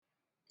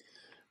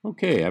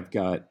Okay, I've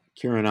got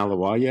Kiran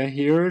Ahluwalia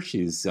here.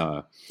 She's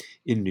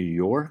in New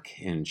York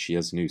and she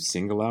has a new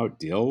single out,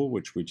 Dill,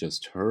 which we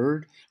just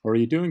heard. How are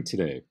you doing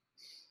today?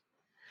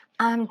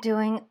 I'm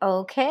doing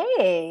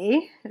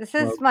okay. This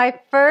is Well, my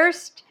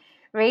first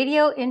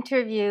radio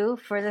interview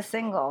for the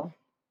single.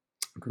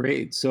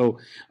 great. So,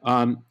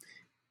 um,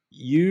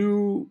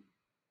 you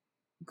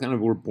kind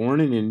of were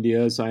born in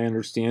India, as I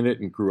understand it,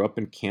 and grew up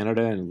in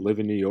Canada and live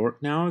in New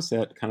York now. Is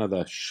that kind of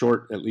the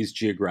short, at least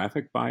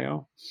geographic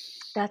bio?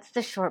 That's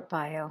the short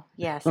bio.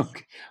 Yes.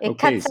 Okay. It Okay.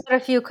 cuts out a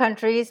few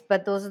countries,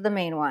 but those are the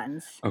main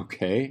ones.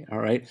 Okay. All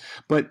right.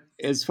 But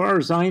as far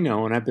as I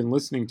know, and I've been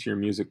listening to your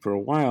music for a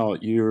while,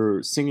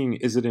 you're singing,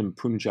 is it in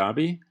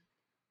Punjabi?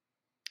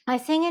 I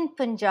sing in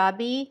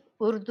Punjabi,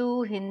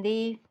 Urdu,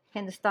 Hindi,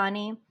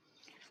 Hindustani.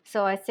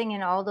 So I sing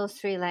in all those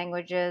three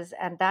languages.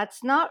 And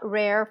that's not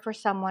rare for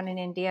someone in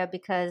India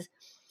because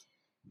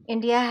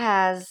India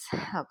has,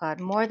 oh God,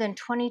 more than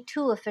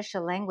 22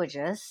 official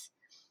languages.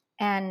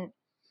 And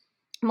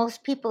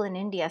most people in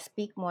India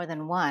speak more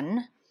than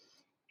one.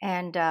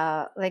 And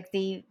like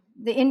the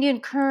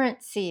Indian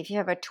currency, if you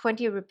have a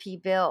 20 rupee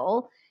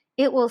bill,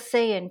 it will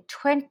say in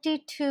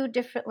 22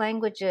 different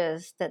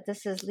languages that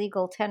this is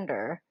legal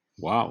tender.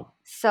 Wow.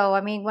 So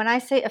I mean, when I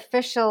say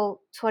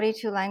official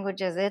 22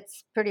 languages,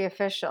 it's pretty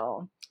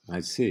official. I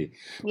see.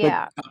 But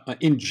Yeah.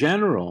 in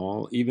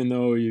general, even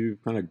though you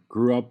kind of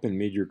grew up and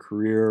made your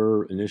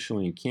career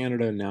initially in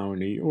Canada, now in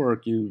New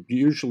York, you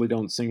usually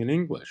don't sing in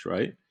English,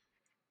 right?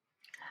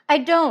 I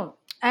don't.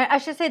 I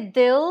should say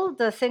Dil,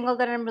 the single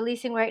that I'm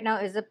releasing right now,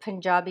 is a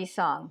Punjabi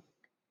song.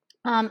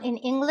 In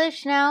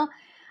English now,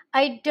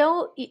 I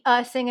don't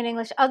sing in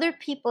English. Other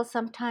people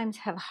sometimes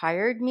have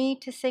hired me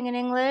to sing in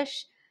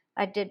English.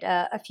 I did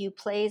a few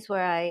plays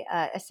where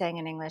I sang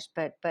in English,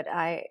 but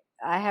I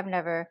have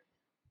never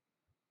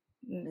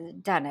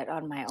done it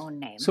on my own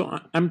name. So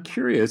I'm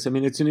curious. I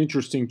mean, it's an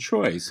interesting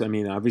choice. I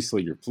mean,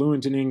 obviously you're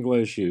fluent in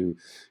English. You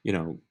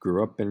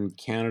grew up in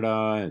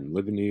Canada and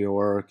live in New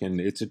York,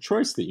 and it's a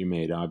choice that you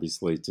made,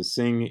 obviously, to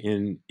sing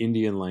in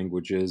Indian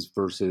languages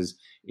versus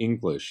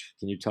English.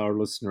 Can you tell our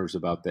listeners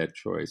about that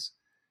choice?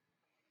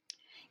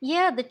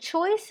 Yeah, the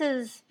choice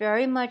is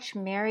very much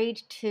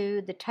married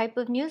to the type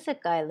of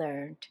music I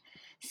learned.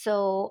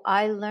 So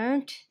I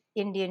learned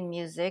Indian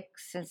music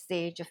since the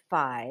age of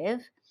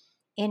 5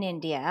 in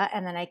India,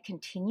 and then I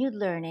continued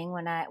learning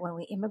when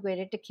we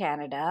immigrated to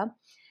Canada.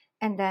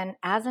 And then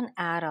as an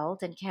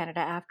adult in Canada,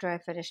 after I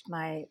finished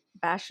my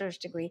bachelor's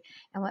degree,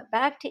 I went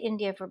back to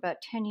India for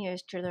about 10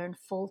 years to learn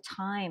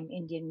full-time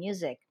Indian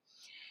music.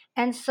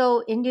 And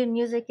so Indian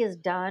music is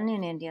done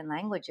in Indian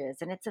languages,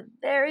 and it's a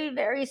very,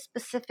 very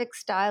specific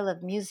style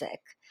of music.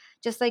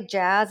 Just like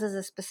jazz is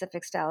a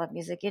specific style of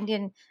music,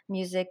 Indian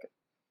music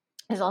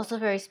is also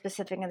very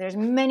specific, and there's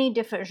many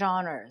different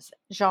genres.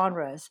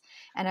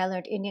 And I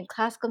learned Indian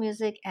classical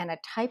music and a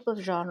type of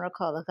genre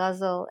called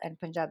ghazal and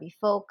Punjabi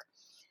folk.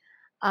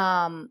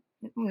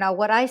 Now,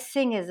 what I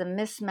sing is a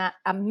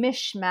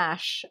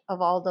mishmash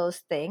of all those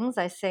things.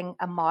 I sing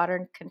a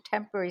modern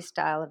contemporary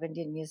style of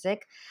Indian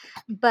music,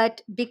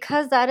 but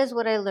because that is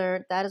what I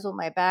learned, that is what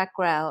my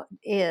background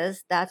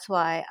is. That's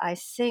why I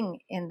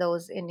sing in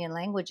those Indian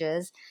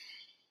languages,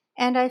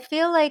 and I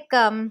feel like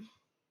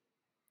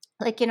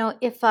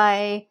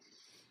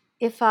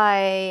if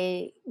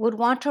I would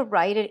want to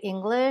write in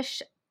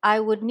English, I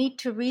would need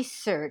to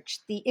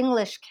research the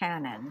English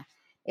canon.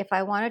 If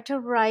I wanted to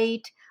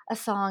write a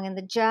song in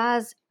the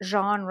jazz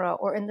genre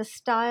or in the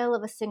style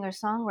of a singer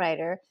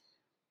songwriter,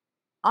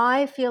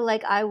 I feel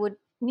like I would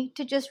need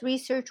to just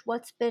research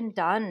what's been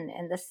done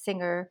in the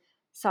singer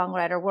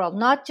songwriter world,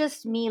 not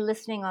just me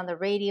listening on the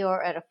radio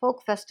or at a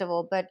folk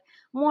festival, but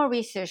more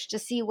research to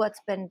see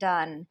what's been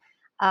done,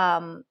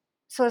 um,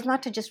 so as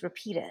not to just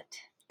repeat it.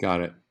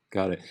 Got it.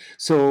 Got it.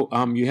 So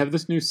you have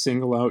this new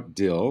single out,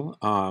 Dill.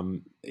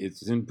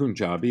 It's in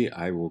Punjabi.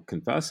 I will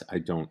confess, I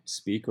don't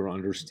speak or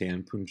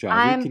understand Punjabi.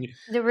 I'm Can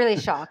you really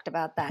shocked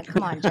about that.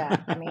 Come on,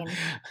 Jeff. I mean,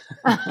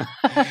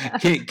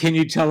 can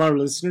you tell our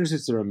listeners,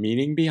 is there a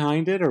meaning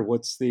behind it, or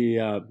what's the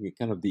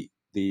kind of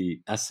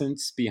the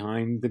essence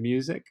behind the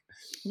music?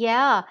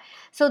 yeah.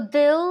 So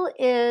dil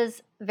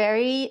is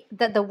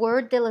the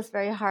word dil is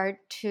very hard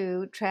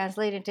to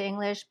translate into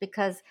English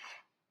because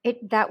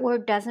that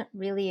word doesn't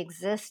really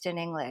exist in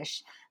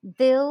English.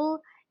 Dil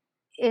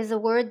is a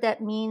word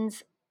that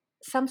means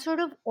some sort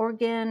of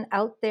organ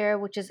out there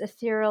which is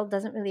ethereal,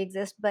 doesn't really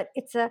exist, but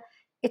it's a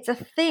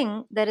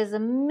thing that is a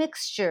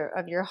mixture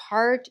of your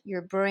heart,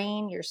 your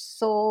brain, your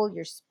soul,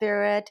 your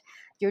spirit,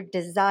 your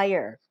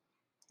desire.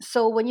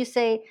 So when you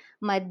say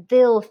my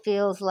dill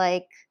feels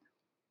like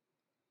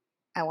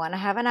I want to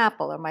have an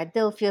apple or my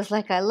dill feels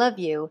like I love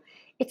you,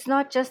 it's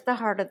not just the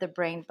heart of the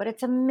brain, but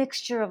it's a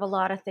mixture of a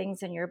lot of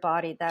things in your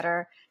body that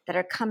are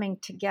coming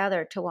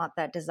together to want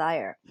that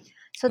desire.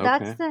 So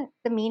that's Okay. the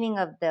meaning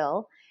of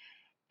dill.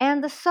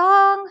 And the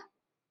song,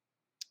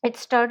 it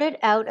started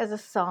out as a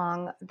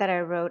song that I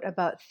wrote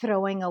about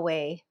throwing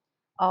away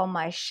all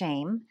my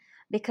shame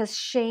because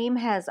shame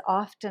has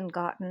often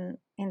gotten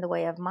in the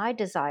way of my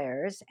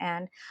desires,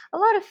 and a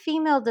lot of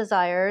female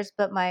desires,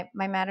 but my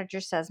manager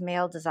says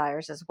male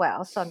desires as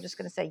well. So I'm just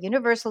going to say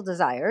universal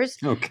desires.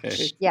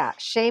 Okay. Yeah,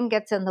 shame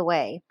gets in the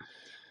way.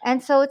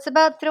 And so it's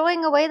about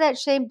throwing away that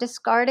shame,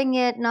 discarding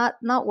it,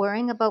 not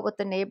worrying about what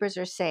the neighbors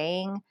are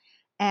saying,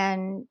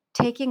 and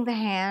taking the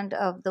hand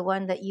of the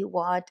one that you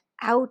want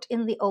out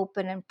in the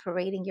open and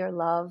parading your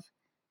love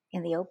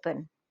in the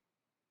open.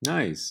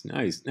 Nice,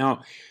 nice.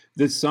 Now,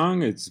 this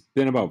song, it's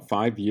been about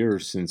 5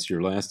 years since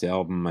your last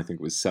album, I think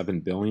it was 7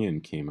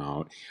 Billion, came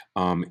out.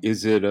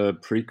 Is it a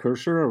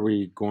precursor? Are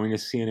we going to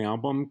see an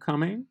album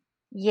coming?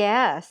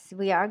 Yes,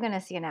 we are going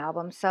to see an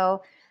album.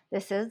 So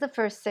this is the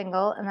first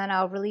single, and then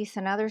I'll release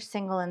another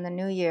single in the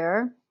new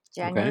year,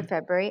 January, Okay.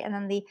 February, and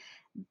then the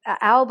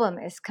album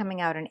is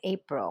coming out in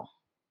April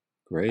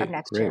of Great,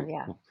 next great. year.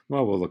 Yeah.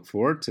 Well, we'll look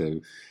forward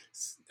to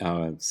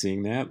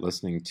seeing that,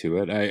 listening to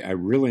it. I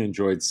really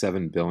enjoyed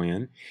 7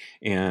 Billion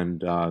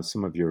and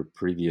some of your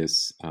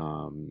previous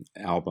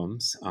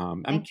albums.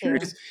 I'm Thank you.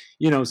 curious,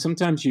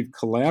 sometimes you've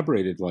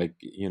collaborated, like,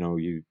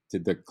 you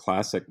did the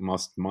classic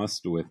Must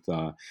Must with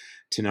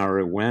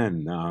Tanara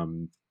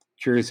Wen.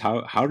 Curious,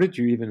 how did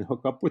you even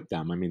hook up with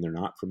them? I mean, they're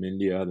not from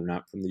India, they're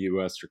not from the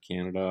US or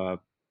Canada.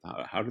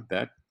 How did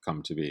that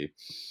come to be?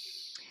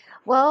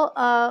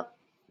 Well,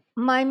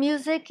 my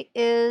music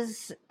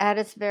is at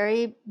its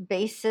very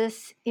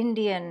basis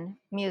Indian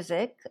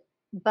music,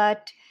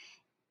 but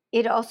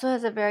it also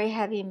has a very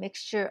heavy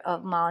mixture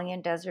of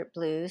Malian desert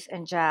blues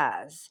and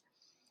jazz.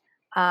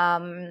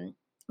 Um,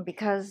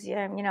 because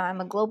yeah,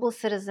 I'm a global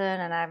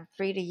citizen and I'm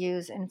free to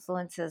use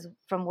influences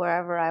from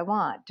wherever I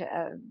want.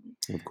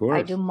 Of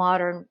I do course.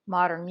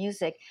 modern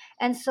music,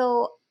 and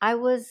so I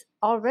was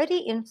already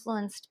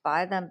influenced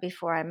by them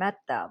before I met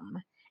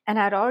them, and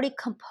I'd already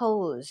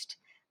composed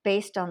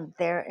based on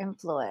their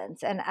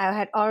influence, and I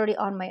had already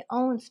on my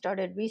own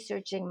started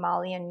researching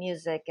Malian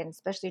music and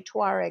especially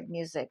Tuareg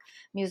music,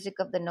 music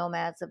of the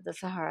nomads of the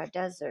Sahara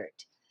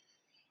Desert.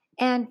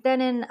 And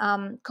then in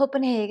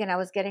Copenhagen, I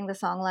was getting the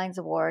Songlines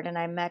Award, and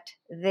I met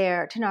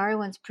their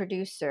Tanariwan's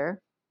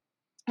producer,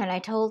 and I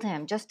told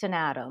him, Justin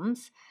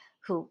Adams,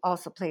 who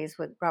also plays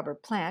with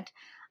Robert Plant,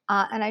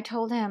 and I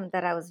told him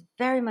that I was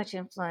very much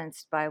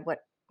influenced by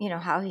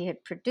how he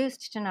had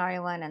produced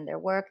Tanariwan and their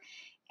work.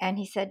 And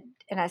he said,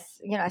 and I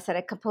said,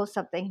 I composed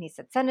something, and he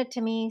said, send it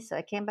to me. So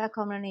I came back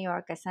home to New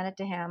York, I sent it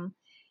to him,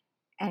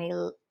 and he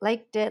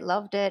liked it,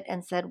 loved it,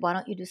 and said, why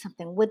don't you do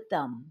something with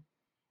them?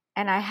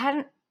 And I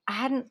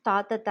hadn't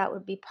thought that that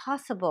would be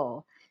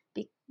possible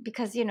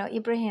because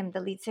Ibrahim,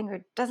 the lead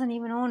singer, doesn't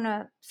even own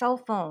a cell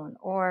phone,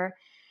 or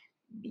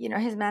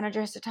his manager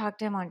has to talk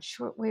to him on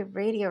shortwave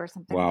radio or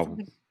something, Wow.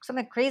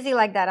 something crazy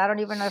like that. I don't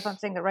even know if I'm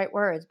saying the right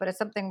words, but it's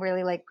something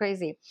really like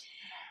crazy.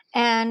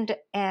 And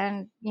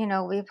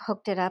we've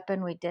hooked it up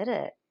and we did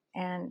it,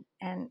 and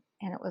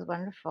it was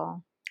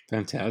wonderful.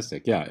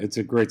 Fantastic. Yeah, it's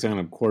a great song.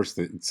 Of course,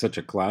 it's such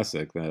a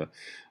classic, the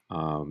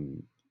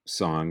um,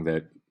 song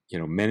that,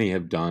 many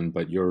have done,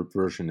 but your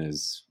version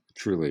is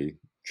truly,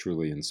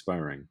 truly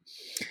inspiring.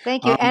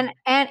 Thank you. Um,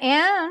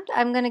 And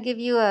I'm going to give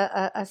you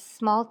a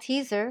small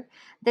teaser.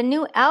 The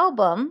new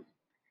album,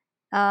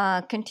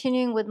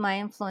 continuing with my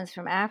influence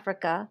from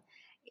Africa,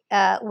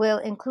 will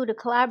include a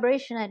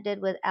collaboration I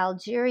did with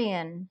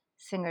Algerian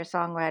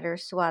singer-songwriter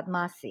Suad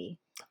Masi.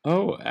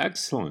 oh,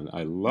 excellent.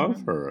 I love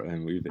Mhm. her,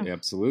 and we've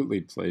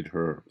absolutely played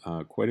her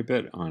quite a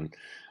bit on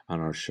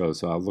our show,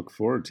 so I'll look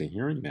forward to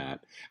hearing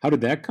that. How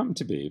did that come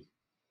to be?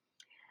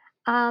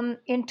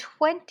 In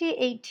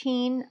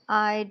 2018,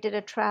 I did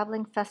a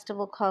traveling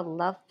festival called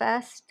Love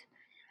Fest,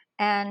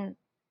 and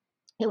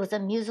it was a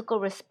musical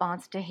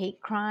response to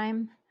hate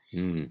crime.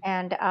 Mm.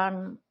 And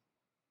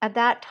at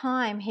that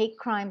time, hate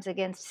crimes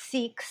against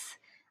Sikhs,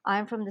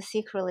 I'm from the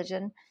Sikh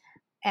religion,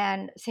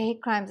 and say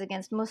hate crimes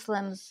against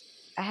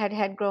Muslims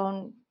had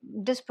grown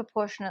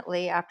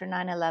disproportionately after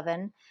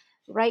 9/11.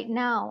 Right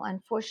now,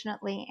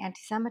 unfortunately,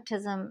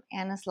 anti-Semitism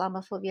and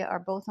Islamophobia are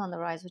both on the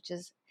rise, which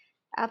is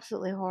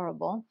absolutely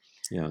horrible.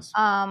 Yes.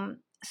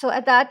 So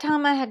at that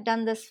time, I had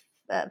done this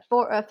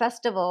for a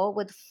festival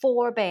with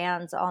four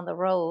bands on the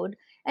road,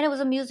 and it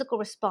was a musical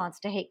response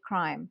to hate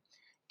crime,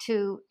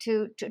 to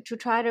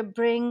try to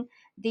bring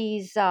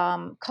these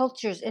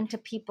cultures into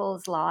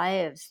people's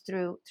lives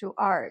through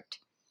art.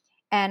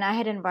 And I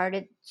had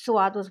invited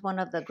Suad was one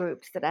of the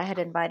groups that I had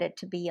invited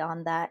to be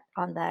on that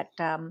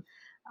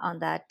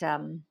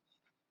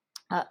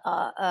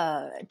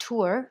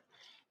tour,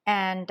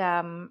 and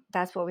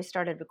that's where we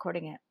started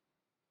recording it.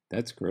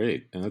 That's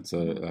great. And that's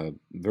Mhm. a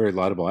very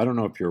laudable. I don't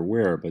know if you're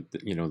aware, but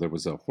there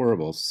was a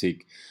horrible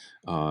Sikh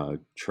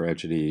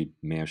tragedy,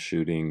 mass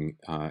shooting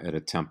at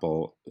a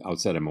temple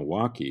outside of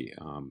Milwaukee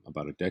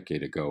about a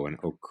decade ago in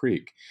Oak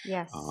Creek,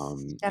 Yes,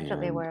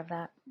 definitely and aware of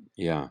that.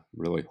 yeah,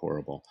 really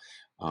horrible.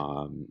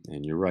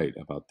 And you're right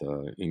about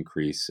the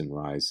increase and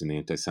rise in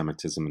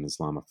anti-Semitism and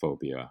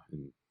Islamophobia,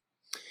 and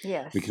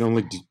we can Yes.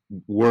 only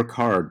work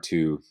hard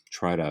to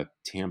try to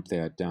tamp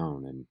that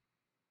down, and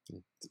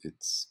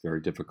it's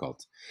very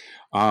difficult.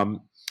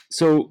 Um,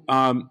 So,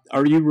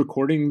 are you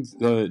recording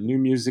the new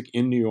music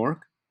in New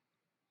York?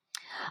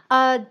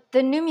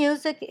 The new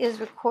music is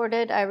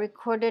recorded. I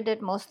recorded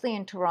it mostly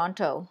in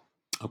Toronto.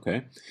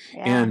 Okay.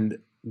 Yeah. And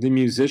the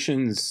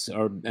musicians,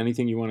 are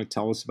anything you want to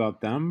tell us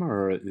about them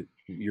or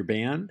your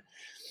band?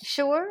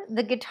 Sure.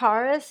 The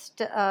guitarist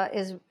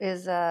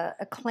is a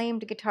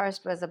acclaimed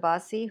guitarist Reza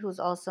Bassi, who's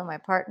also my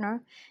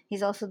partner.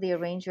 He's also the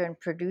arranger and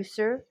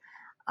producer,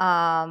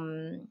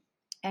 um,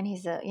 and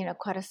he's a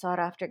quite a sought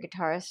after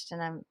guitarist,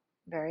 and I'm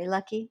very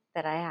lucky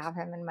that I have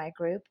him in my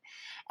group.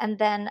 And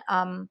then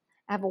I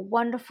have a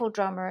wonderful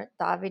drummer,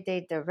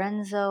 Davide De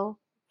Renzo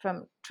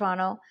from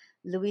Toronto.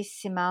 Luis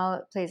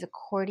Simao plays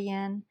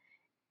accordion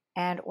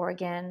and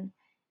organ,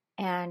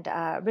 and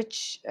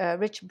Rich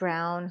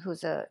Brown,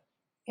 who's a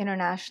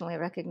internationally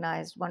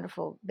recognized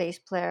wonderful bass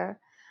player.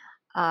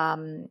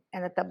 And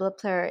the tabla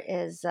player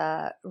is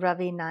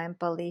Ravi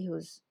Naimpally,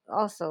 who's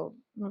also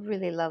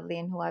really lovely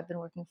and who I've been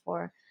working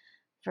for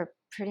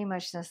pretty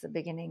much since the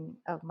beginning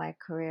of my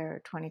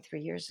career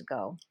 23 years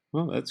ago.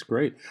 Well, that's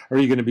great. Are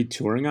you going to be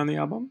touring on the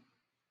album?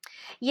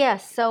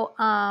 Yes, so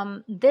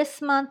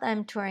this month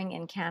I'm touring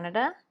in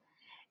Canada,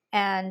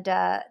 and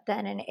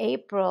then in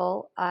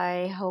April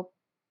I hope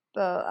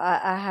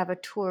I have a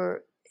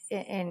tour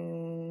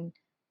in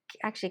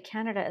actually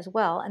Canada as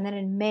well, and then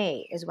in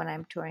May is when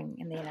I'm touring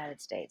in the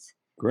United States.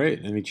 Great.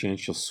 Any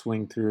chance you'll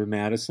swing through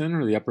Madison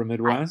or the upper I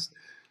Midwest?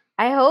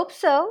 I hope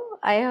so.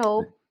 I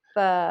hope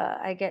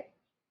I get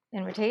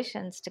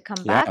invitations to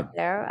come back Yeah,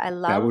 there. I that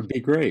love would be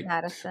great.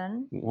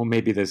 Madison. Well,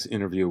 maybe this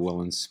interview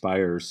will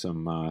inspire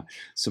some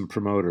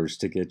promoters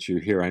to get you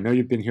here. I know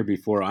you've been here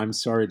before. I'm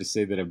sorry to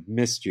say that I've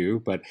missed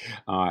you, but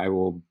I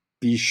will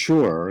be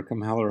sure,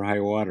 come hell or high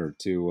water,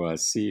 to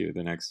see you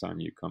the next time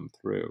you come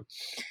through.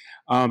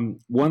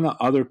 One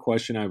other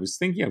question I was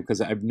thinking of, because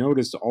I've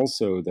noticed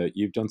also that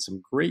you've done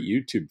some great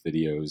YouTube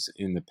videos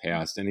in the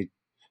past.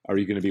 Are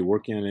you going to be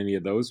working on any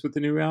of those with the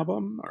new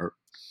album? Or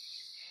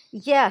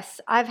Yes,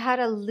 I've had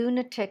a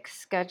lunatic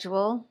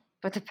schedule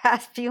for the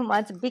past few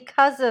months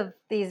because of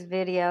these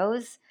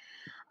videos.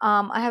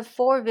 I have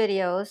 4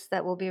 videos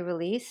that will be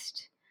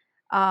released.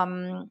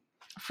 Um,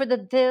 for the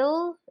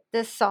Bill,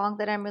 this song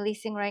that I'm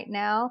releasing right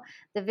now,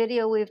 the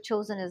video we've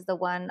chosen is the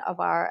one of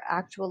our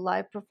actual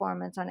live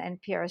performance on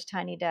NPR's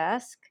Tiny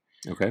Desk.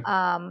 okay,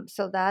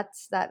 So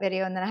that's that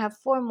video. And then I have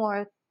 4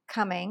 more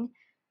coming.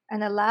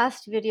 And the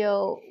last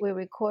video we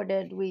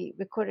recorded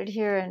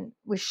here and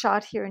we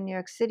shot here in New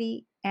York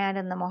City and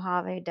in the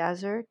Mojave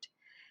Desert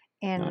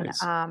in,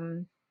 nice.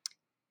 um,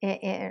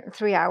 in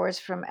 3 hours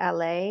from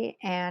LA.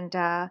 And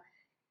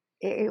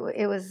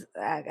it was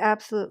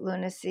absolute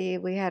lunacy.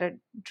 We had a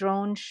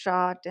drone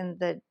shot in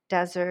the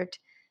desert,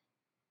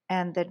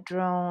 and the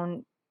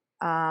drone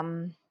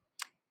um,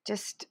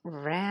 just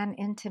ran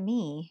into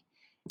me,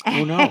 Oh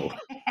and no,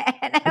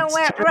 I that's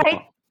went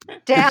right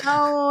terrible.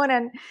 down,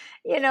 and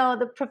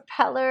the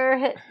propeller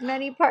hit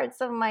many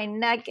parts of my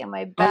neck and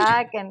my Oh,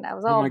 back, and I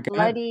was oh my all God.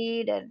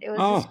 bloodied, and it was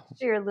just Oh,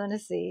 sheer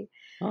lunacy.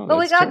 oh, But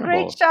we that's got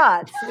great terrible.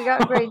 shots. We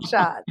got great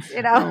shots.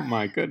 Oh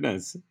my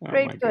goodness. Oh my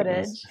Great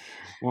goodness. footage.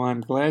 Well,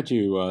 I'm glad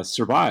you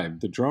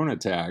survived the drone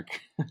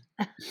attack.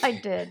 I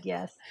did,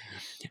 yes.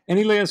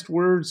 Any last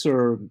words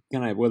or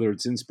whether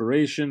it's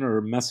inspiration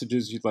or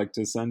messages you'd like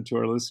to send to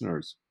our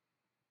listeners?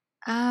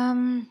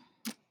 Um,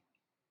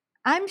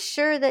 I'm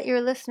sure that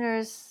your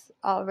listeners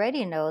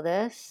already know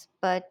this,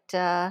 but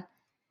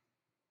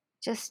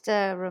just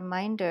a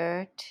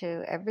reminder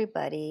to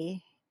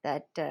everybody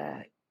that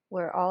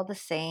we're all the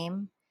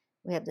same.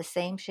 We have the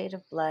same shade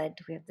of blood.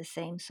 We have the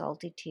same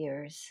salty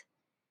tears.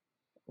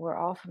 We're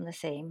all from the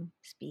same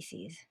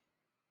species.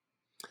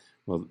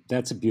 Well,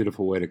 that's a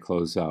beautiful way to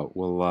close out.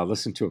 We'll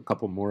listen to a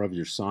couple more of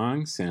your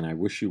songs, and I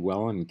wish you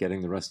well in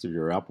getting the rest of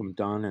your album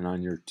done and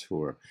on your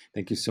tour.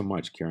 Thank you so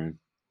much, Karen.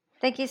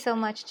 Thank you so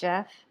much,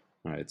 Jeff.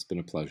 All right, it's been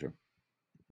a pleasure.